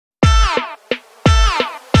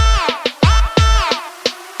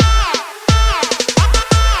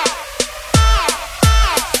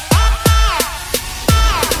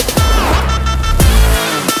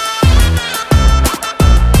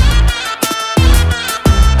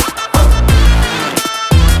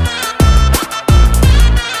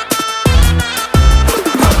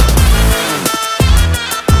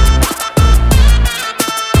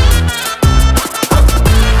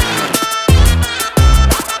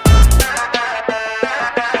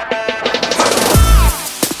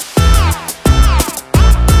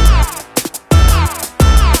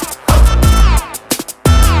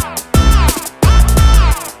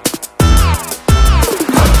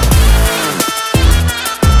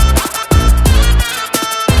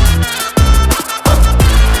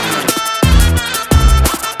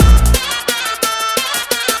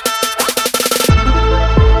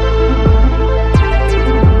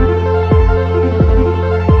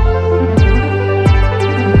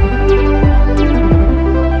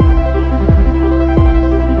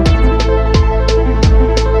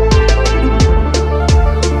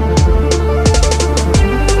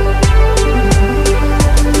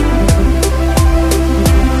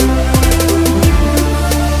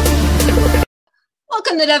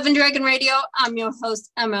Welcome to Dove and Dragon Radio. I'm your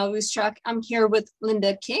host, M.L.Ruscsak. I'm here with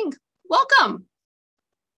Linda King. Welcome.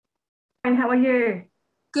 And how are you?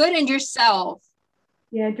 Good, and yourself?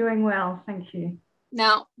 Yeah, doing well. Thank you.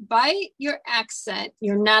 Now, by your accent,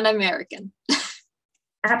 you're not American.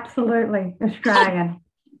 Absolutely. Australian.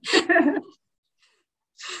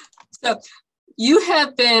 So you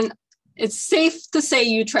have been, it's safe to say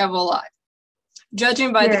you travel a lot,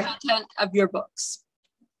 judging by the content of your books.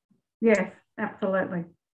 Yes, absolutely.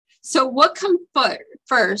 So what comes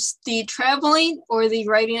first, the traveling or the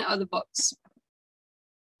writing of the books?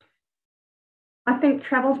 I think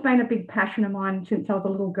travel's been a big passion of mine since I was a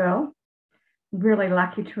little girl. Really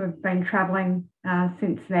lucky to have been traveling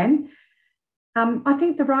since then. I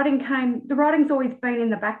think the writing's always been in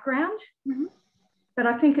the background, but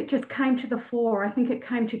I think it just came to the fore. I think it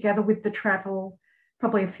came together with the travel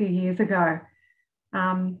probably a few years ago.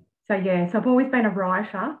 So I've always been a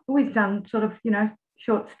writer, always done sort of,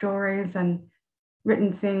 short stories and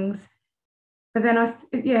written things. But then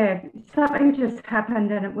something just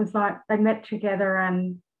happened and it was like they met together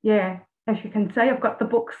and as you can see, I've got the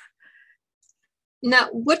books. Now,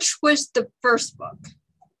 which was the first book?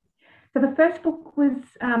 So the first book was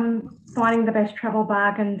Finding the Best Travel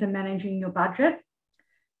Bargains and Managing Your Budget.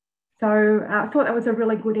 So I thought that was a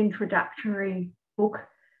really good introductory book.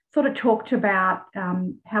 Sort of talked about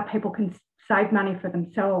how people can save money for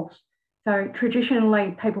themselves. So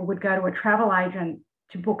traditionally, people would go to a travel agent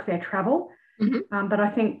to book their travel. But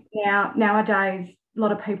I think nowadays, a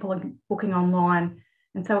lot of people are booking online.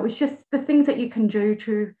 And so it was just the things that you can do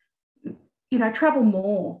to, travel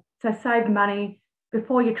more. So save money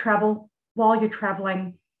before you travel, while you're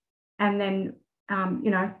traveling. And then,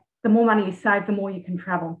 the more money you save, the more you can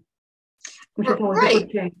travel, which is always a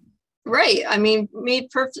good thing. Right. I mean, me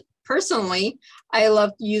personally, I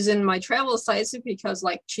love using my travel sites because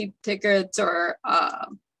like Cheap Tickets or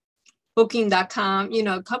Booking.com,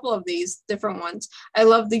 a couple of these different ones. I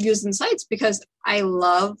love the using sites because I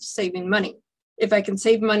love saving money. If I can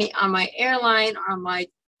save money on my airline or on my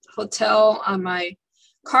hotel, on my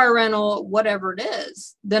car rental, whatever it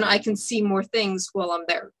is, then I can see more things while I'm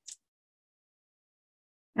there.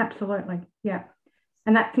 Absolutely. Yeah.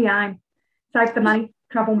 And that's the aim. Save the money,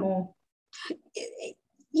 travel more.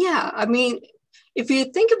 Yeah. I mean, if you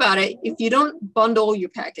think about it, if you don't bundle your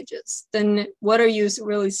packages, then what are you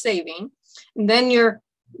really saving? And then you're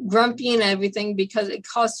grumpy and everything because it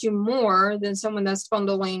costs you more than someone that's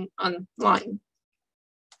bundling online.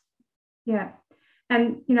 Yeah.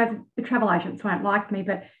 And, the travel agents won't like me,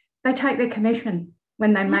 but they take their commission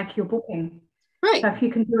when they make your booking. Right. So if you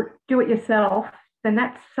can do it yourself, then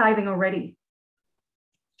that's saving already.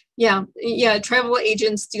 Yeah. Travel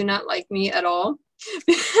agents do not like me at all.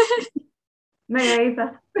 Me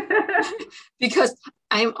either. Because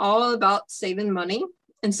I'm all about saving money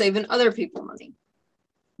and saving other people money.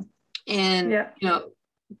 And,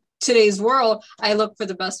 today's world, I look for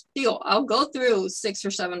the best deal. I'll go through 6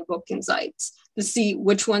 or 7 booking sites to see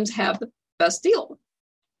which ones have the best deal.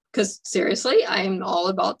 Because seriously, I am all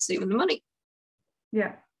about saving the money.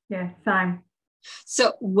 Yeah, same.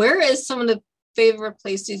 So where is some of the favorite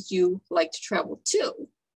places you like to travel to?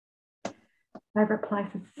 Favorite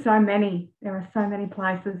places, so many. There are so many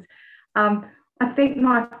places. I think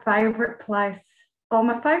my favorite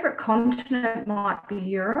continent might be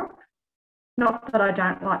Europe. Not that I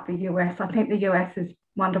don't like the US. I think the US is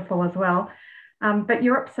wonderful as well. But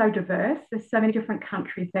Europe's so diverse. There's so many different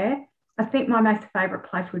countries there. I think my most favorite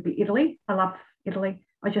place would be Italy. I love Italy.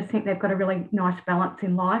 I just think they've got a really nice balance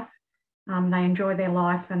in life. They enjoy their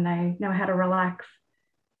life and they know how to relax.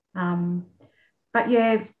 But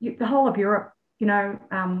the whole of Europe,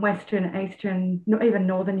 Western, Eastern, even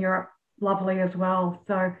Northern Europe, lovely as well.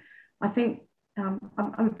 So I think I'm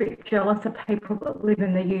a bit jealous of people that live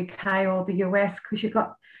in the UK or the US because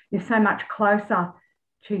you're so much closer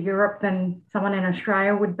to Europe than someone in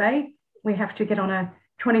Australia would be. We have to get on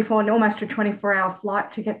almost a 24-hour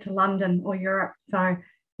flight to get to London or Europe. So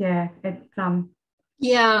it's and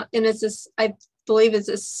it's I believe it's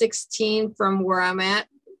a 16 from where I'm at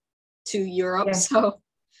to Europe. Yeah. So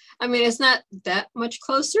I mean, it's not that much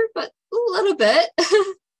closer, but a little bit.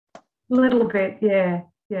 A little bit, yeah.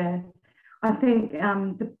 I think,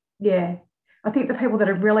 I think the people that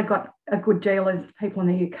have really got a good deal is people in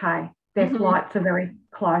the UK. Their flights are very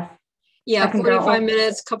close. Yeah, 45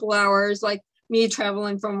 minutes, couple hours. Like me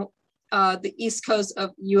traveling from the East Coast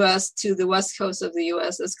of U.S. to the West Coast of the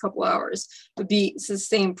U.S. is a couple hours. It's the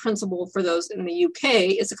same principle for those in the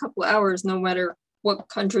UK. It's a couple hours, no matter what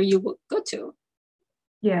country you will go to.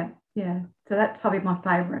 Yeah. So that's probably my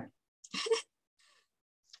favorite.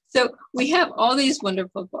 So we have all these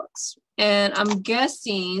wonderful books, and I'm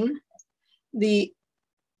guessing the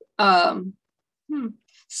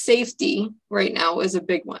safety right now is a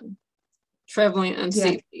big one. Traveling and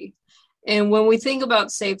safety. And when we think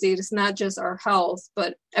about safety, it's not just our health,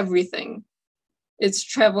 but everything. It's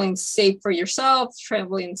traveling safe for yourself,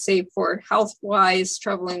 traveling safe for health-wise,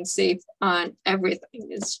 traveling safe on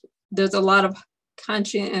everything. There's a lot of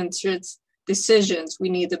conscientious decisions we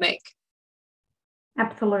need to make.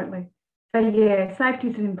 Absolutely. So safety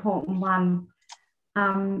is an important one.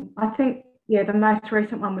 I think, the most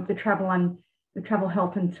recent one with the travel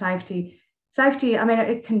health and safety. Safety, I mean,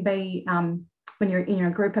 it can be when you're in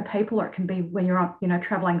a group of people, or it can be when you're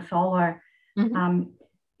traveling solo. Mm-hmm.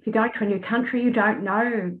 If you're going to a new country, you don't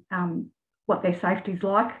know what their safety's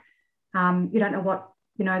like. You don't know what,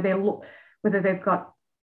 whether they've got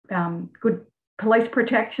good police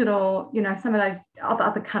protection, or, some of those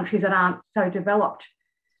other countries that aren't so developed.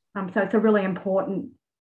 So it's a really important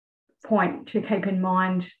point to keep in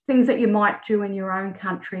mind. Things that you might do in your own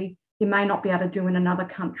country, you may not be able to do in another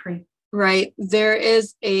country. Right. There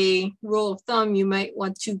is a rule of thumb. You might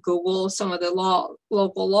want to Google some of the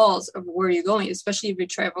local laws of where you're going, especially if you're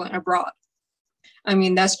traveling abroad. I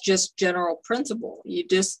mean, that's just general principle. You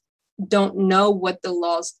just don't know what the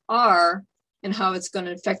laws are and how it's going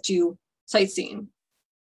to affect you sightseeing.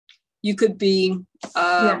 You could be,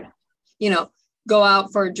 go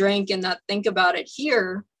out for a drink and not think about it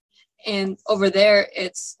here. And over there,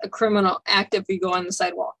 it's a criminal act if you go on the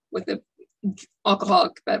sidewalk with an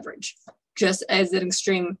alcoholic beverage, just as an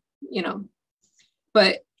extreme,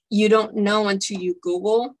 But you don't know until you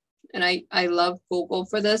Google. And I love Google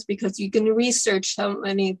for this, because you can research so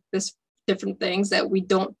many different things that we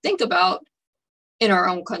don't think about in our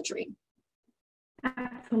own country.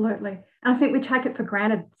 Absolutely. And I think we take it for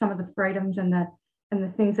granted, some of the freedoms and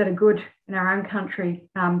the things that are good in our own country.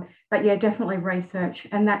 But definitely research.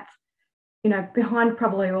 And that's, behind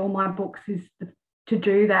probably all my books is to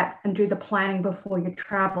do that and do the planning before you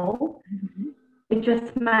travel. Mm-hmm. It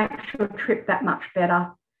just makes your trip that much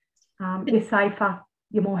better. You're safer,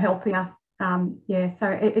 you're more healthier. So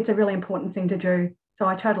it's a really important thing to do. So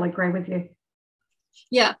I totally agree with you.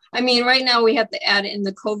 Yeah, I mean, right now we have to add in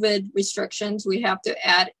the COVID restrictions. We have to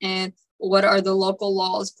add in what are the local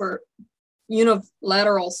laws for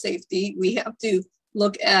unilateral safety. We have to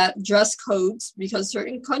look at dress codes, because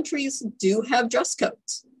certain countries do have dress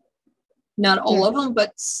codes. Not all of them,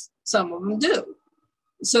 but some of them do.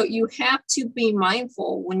 So you have to be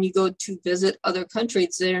mindful when you go to visit other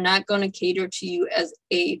countries. They're not going to cater to you as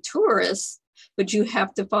a tourist, but you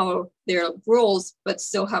have to follow their rules, but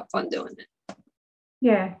still have fun doing it.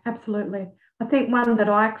 Yeah, absolutely. I think one that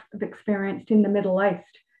I've experienced in the Middle East,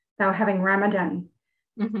 they were having Ramadan.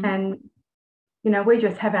 Mm-hmm. And, we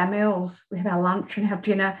just have our meals, we have our lunch and have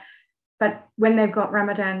dinner. But when they've got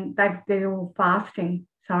Ramadan, they're all fasting.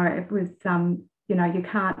 So it was,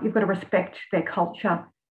 you've got to respect their culture,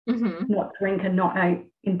 mm-hmm. not drink and not eat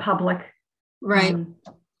in public. Right.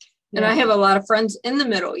 And I have a lot of friends in the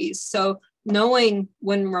Middle East. So knowing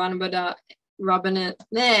when Ramadan,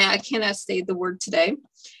 I cannot say the word today,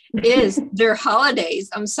 is their holidays.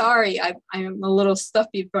 I'm sorry, I'm a little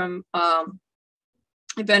stuffy from,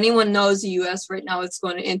 if anyone knows the U.S. right now, it's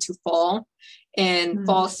going into fall, and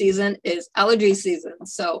fall season is allergy season.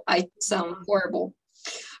 So I sound horrible.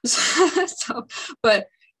 But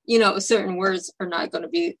certain words are not going to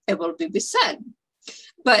be able to be said.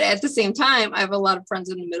 But at the same time, I have a lot of friends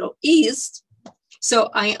in the Middle East, so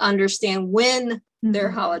I understand when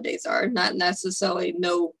their holidays are, not necessarily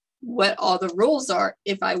know what all the rules are.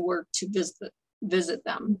 If I were to visit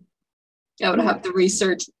them, I would have to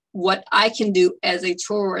research what I can do as a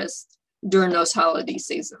tourist during those holiday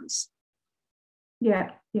seasons. Yeah.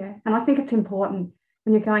 And I think it's important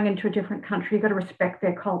when you're going into a different country, you've got to respect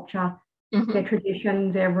their culture, mm-hmm. their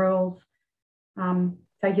traditions, their rules.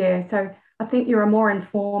 So I think you're a more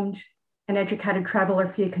informed and educated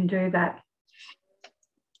traveller if you can do that.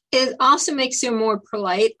 It also makes you more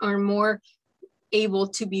polite or more able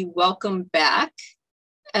to be welcomed back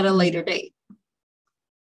at a later date.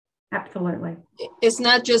 Absolutely. It's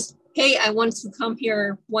not just, hey, I want to come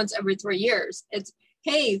here once every 3 years. It's,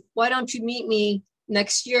 hey, why don't you meet me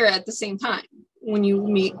next year at the same time when you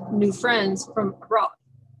meet new friends from abroad?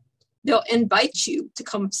 They'll invite you to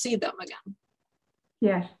come see them again.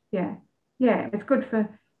 Yes, yeah. It's good for,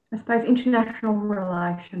 I suppose, international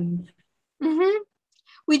relations. Mm-hmm.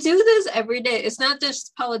 We do this every day. It's not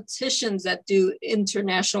just politicians that do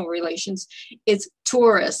international relations. It's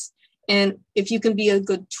tourists. And if you can be a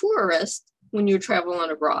good tourist when you're traveling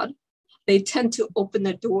abroad, they tend to open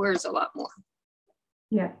the doors a lot more.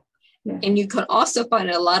 Yeah. Yes. And you could also find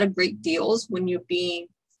a lot of great deals when you're being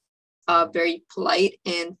very polite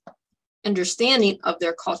and understanding of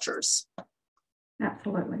their cultures.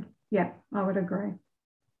 Absolutely. Yeah, I would agree.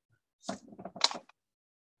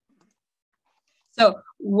 So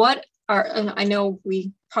I know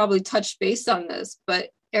we probably touched base on this, but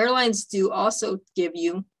airlines do also give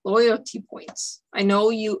you loyalty points. I know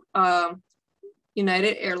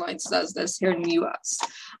United Airlines does this here in the US.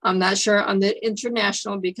 I'm not sure on the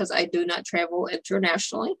international because I do not travel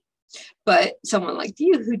internationally, but someone like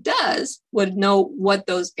you who does would know what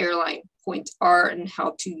those airline points are and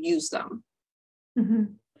how to use them. Mm-hmm.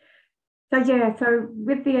 So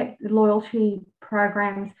with the loyalty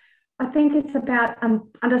programs, I think it's about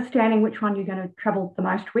understanding which one you're going to travel the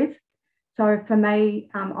most with. So for me,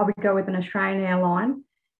 I would go with an Australian airline,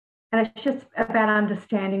 and it's just about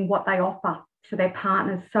understanding what they offer to their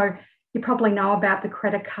partners. So you probably know about the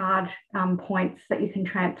credit card points that you can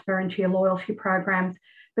transfer into your loyalty programs,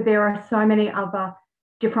 but there are so many other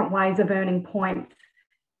different ways of earning points,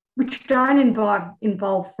 which don't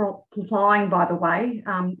involve flying, by the way.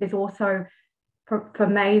 There's also, for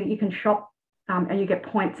me, you can shop and you get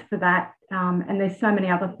points for that. And there's so many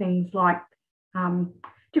other things like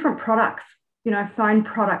different products, phone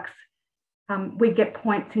products. We get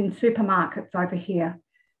points in supermarkets over here.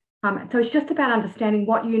 So it's just about understanding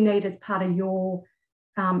what you need as part of your,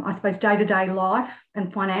 I suppose, day-to-day life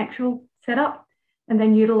and financial setup, and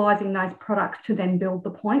then utilising those products to then build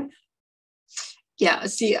the points. Yeah,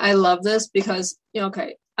 see, I love this because,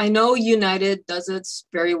 I know United does it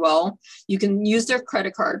very well. You can use their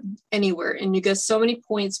credit card anywhere and you get so many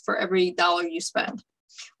points for every dollar you spend.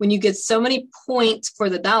 When you get so many points for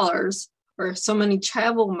the dollars or so many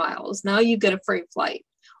travel miles, now you get a free flight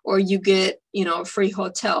or you get, a free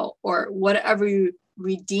hotel or whatever you're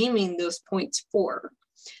redeeming those points for.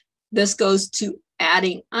 This goes to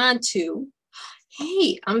adding on to,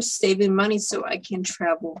 hey, I'm saving money so I can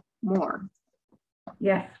travel more.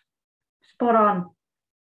 Yes, spot on.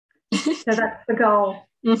 So that's the goal.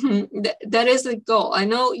 Mm-hmm. That is the goal. I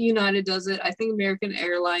know United does it. I think American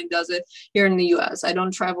Airlines does it here in the US. I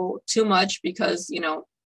don't travel too much because,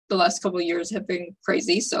 the last couple of years have been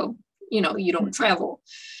crazy. So, you don't travel.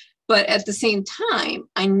 But at the same time,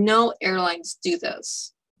 I know airlines do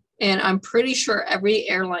this. And I'm pretty sure every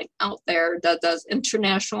airline out there that does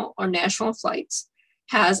international or national flights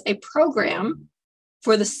has a program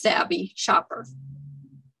for the savvy shopper.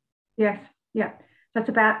 Yes, yeah. So it's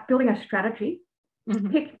about building a strategy.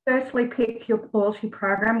 Mm-hmm. Pick your loyalty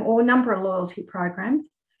program or number of loyalty programs,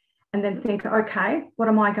 and then think, okay, what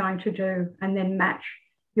am I going to do? And then match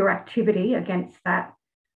your activity against that.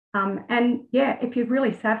 And yeah, if you're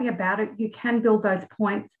really savvy about it, you can build those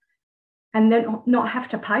points and then not have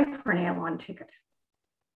to pay for an airline ticket.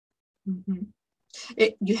 Mm-hmm.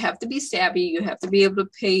 You have to be savvy. You have to be able to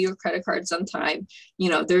pay your credit cards on time.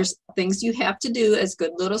 There's things you have to do as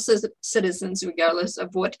good little citizens, regardless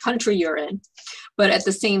of what country you're in. But at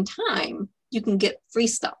the same time, you can get free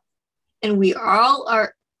stuff. And we all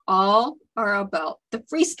are about the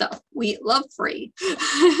free stuff. We love free.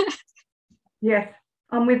 Yes,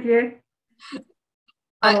 I'm with you.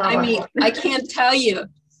 I can't tell you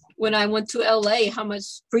when I went to LA how much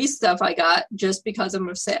free stuff I got just because I'm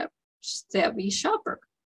a savvy shopper.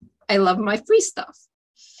 I love my free stuff.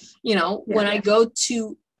 When I go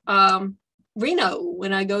to Reno,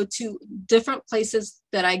 when I go to different places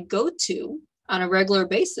that I go to on a regular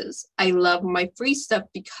basis, I love my free stuff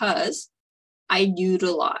because I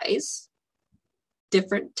utilize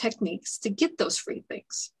different techniques to get those free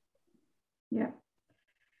things. Yeah.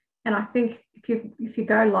 And I think if you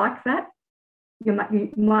go like that, you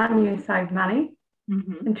save money,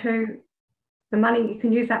 mm-hmm. and two, the money, you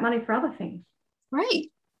can use that money for other things. Right.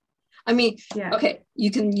 I mean, okay, you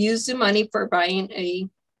can use the money for buying a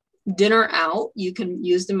dinner out. You can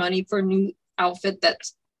use the money for a new outfit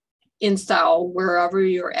that's in style wherever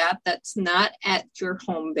you're at, that's not at your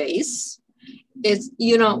home base.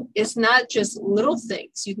 It's not just little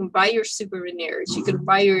things. You can buy your souvenirs. You can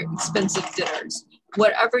buy your expensive dinners.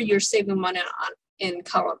 Whatever you're saving money on in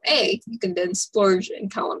column A, you can then splurge in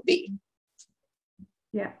column B.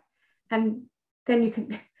 Yeah. And then you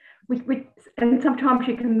can, and sometimes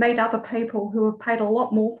you can meet other people who have paid a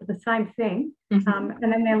lot more for the same thing. Mm-hmm.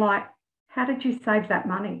 And then they're like, how did you save that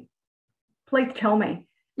money? Please tell me.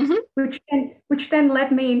 Mm-hmm. Which then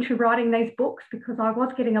led me into writing these books, because I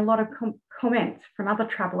was getting a lot of comments from other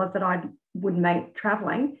travelers that I would meet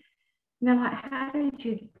traveling. And they're like, how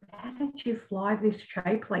did you fly this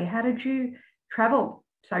cheaply? How did you travel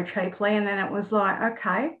so cheaply? And then it was like,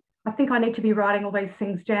 okay, I think I need to be writing all these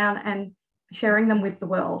things down and sharing them with the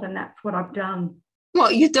world. And that's what I've done.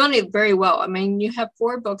 Well, you've done it very well. I mean, you have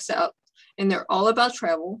 4 books out, and they're all about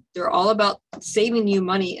travel. They're all about saving you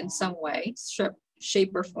money in some way,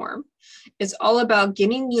 shape, or form. It's all about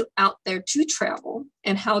getting you out there to travel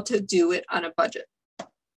and how to do it on a budget.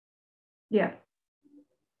 Yeah.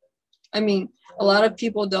 I mean, a lot of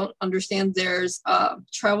people don't understand there's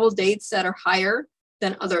travel dates that are higher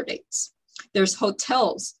than other dates. There's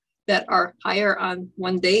hotels that are higher on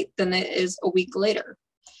one date than it is a week later.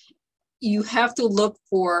 You have to look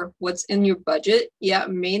for what's in your budget. Yeah,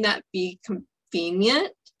 it may not be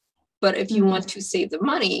convenient, but if you want to save the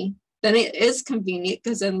money, then it is convenient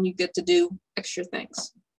because then you get to do extra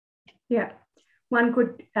things. Yeah. One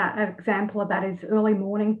good example of that is early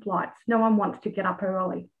morning flights. No one wants to get up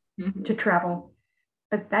early to travel,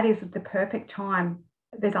 but that is the perfect time.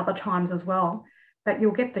 There's other times as well, but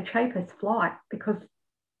you'll get the cheapest flight because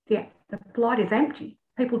the flight is empty.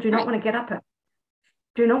 People do not want to get up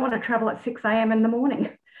do not want to travel at 6 a.m. in the morning.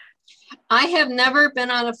 I have never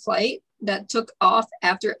been on a flight that took off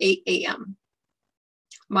after 8 a.m.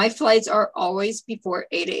 My flights are always before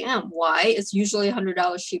 8 a.m. Why? It's usually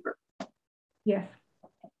 $100 cheaper. Yes,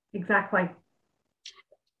 exactly.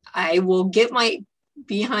 I will get my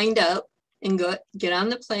behind up and go get on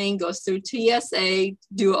the plane, go through TSA,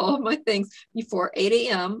 do all of my things before 8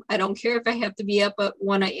 a.m. I don't care if I have to be up at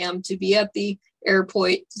 1 a.m. to be at the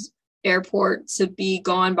airport to be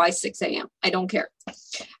gone by 6 a.m. I don't care.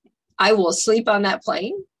 I will sleep on that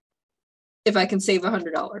plane if I can save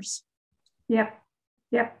 $100. Yep,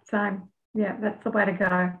 same. Yeah, that's the way to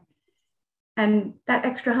go. And that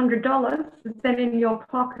extra $100 is then in your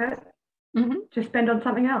pocket to spend on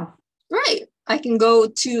something else. Right. I can go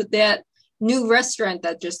to that new restaurant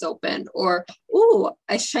that just opened, or,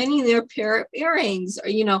 a shiny new pair of earrings, or,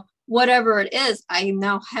 whatever it is. I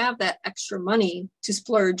now have that extra money to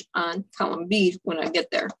splurge on column B when I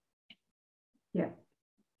get there. Yeah,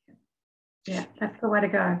 that's the way to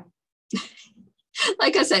go.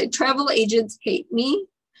 Like I said, travel agents hate me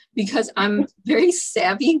because I'm very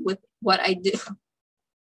savvy with what I do.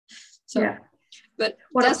 So, but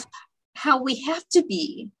that's how we have to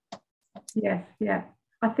be. Yes, yeah.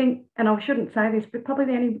 I think, and I shouldn't say this, but probably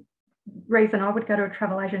the only reason I would go to a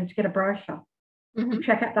travel agent is to get a brochure.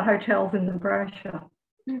 Check out the hotels in the brochure.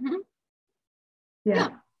 Yeah.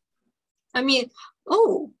 I mean,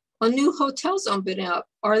 a new hotel's opening up.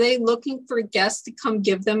 Are they looking for guests to come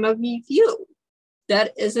give them a review?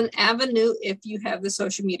 That is an avenue if you have the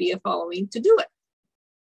social media following to do it.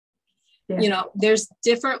 There's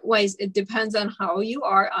different ways. It depends on how you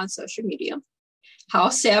are on social media, how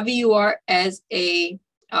savvy you are as a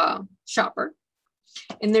shopper.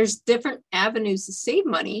 And there's different avenues to save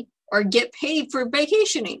money or get paid for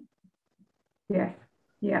vacationing. Yes,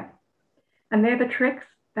 yeah. And they're the tricks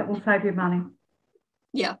that will save you money.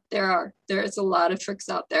 Yeah, there's a lot of tricks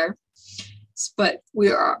out there, but we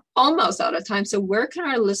are almost out of time. So where can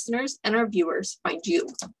our listeners and our viewers find you?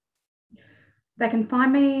 They can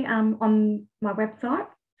find me on my website.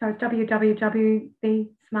 So it's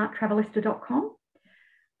www.thesmarttravelista.com.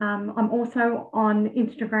 I'm also on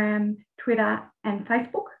Instagram, Twitter, and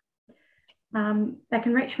Facebook. They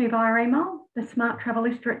can reach me via email,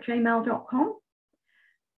 thesmarttravelista@gmail.com.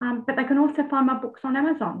 But they can also find my books on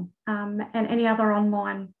Amazon and any other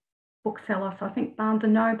online bookseller. So I think Barnes &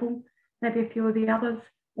 Noble, maybe a few of the others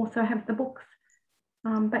also have the books.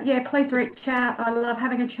 But yeah, please reach out. I love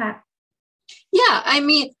having a chat. Yeah, I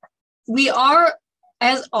mean, we are,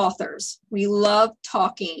 as authors, we love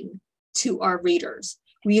talking to our readers.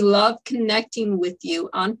 We love connecting with you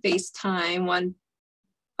on FaceTime, on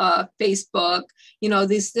Facebook,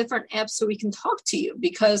 these different apps so we can talk to you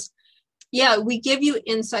because, we give you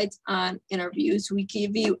insights on interviews. We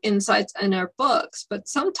give you insights in our books, but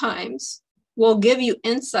sometimes we'll give you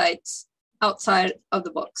insights outside of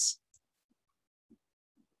the books.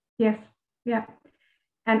 Yes, yeah.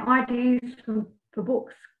 And ideas for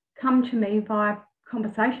books come to me via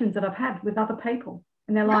conversations that I've had with other people.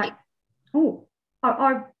 And they're like,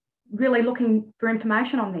 I'm really looking for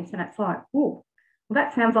information on this. And it's like, well,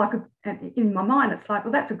 that sounds like, in my mind, it's like,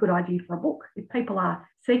 well, that's a good idea for a book. If people are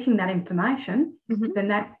seeking that information, then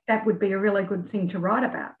that would be a really good thing to write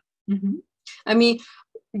about. I mean,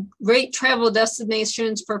 great travel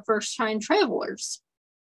destinations for first-time travelers.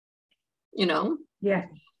 Yeah.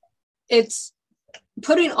 It's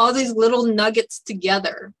putting all these little nuggets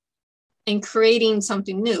together and creating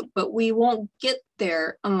something new, but we won't get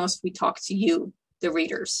there unless we talk to you, the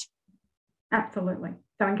readers. Absolutely.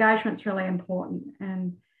 So engagement's really important,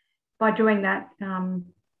 and by doing that,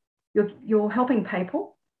 you're helping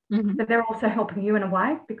people, but they're also helping you in a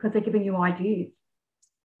way because they're giving you ideas.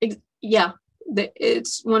 Yeah,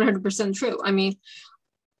 It's 100% true. I mean,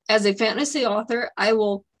 as a fantasy author, I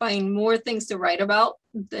will find more things to write about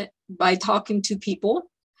by talking to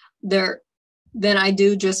people there than I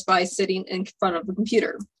do just by sitting in front of a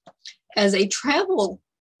computer. As a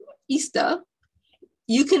travelista,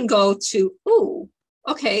 you can go to,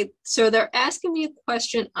 okay, so they're asking me a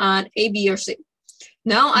question on A, B, or C.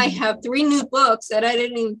 Now I have 3 new books that I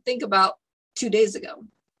didn't even think about 2 days ago.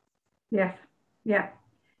 Yes, yeah.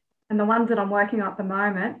 And the ones that I'm working on at the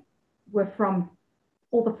moment were from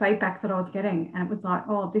all the feedback that I was getting. And it was like,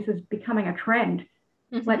 oh, this is becoming a trend.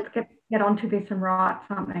 Let's get onto this and write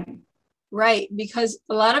something. Right, because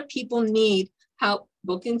a lot of people need help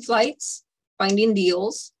booking flights, finding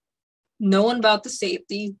deals, knowing about the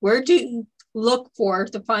safety. Where do you look for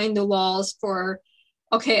to find the laws for,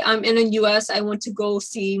 okay, I'm in the US, I want to go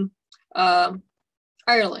see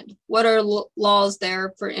Ireland. What are laws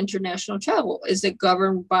there for international travel? Is it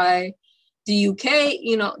governed by the UK?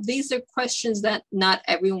 You know, these are questions that not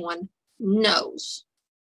everyone knows.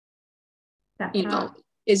 That's you know,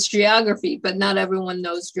 it's geography, but not everyone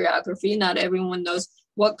knows geography. Not everyone knows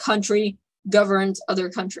what country governs other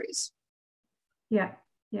countries. Yeah,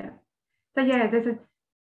 yeah. So yeah,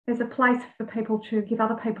 there's a place for people to give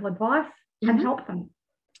other people advice and help them.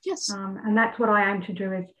 Yes. And that's what I aim to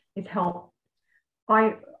do is help.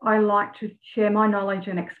 I like to share my knowledge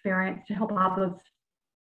and experience to help others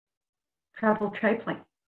travel cheaply.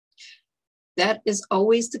 That is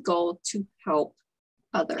always the goal, to help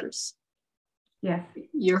others. Yes.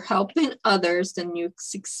 You're helping others, then you're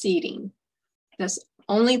succeeding. That's the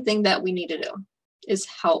only thing that we need to do is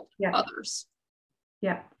help others.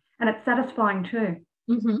 Yeah. And it's satisfying too.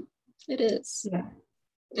 It is. Yeah.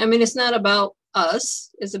 I mean, it's not about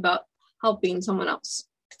us. It's about helping someone else.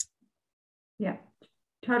 Yeah.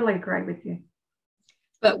 Totally agree with you.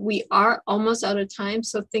 But we are almost out of time.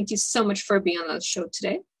 So thank you so much for being on the show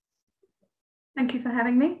today. Thank you for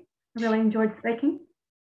having me. I really enjoyed speaking.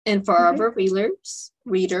 And for our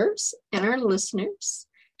readers, and our listeners,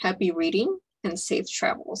 happy reading and safe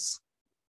travels.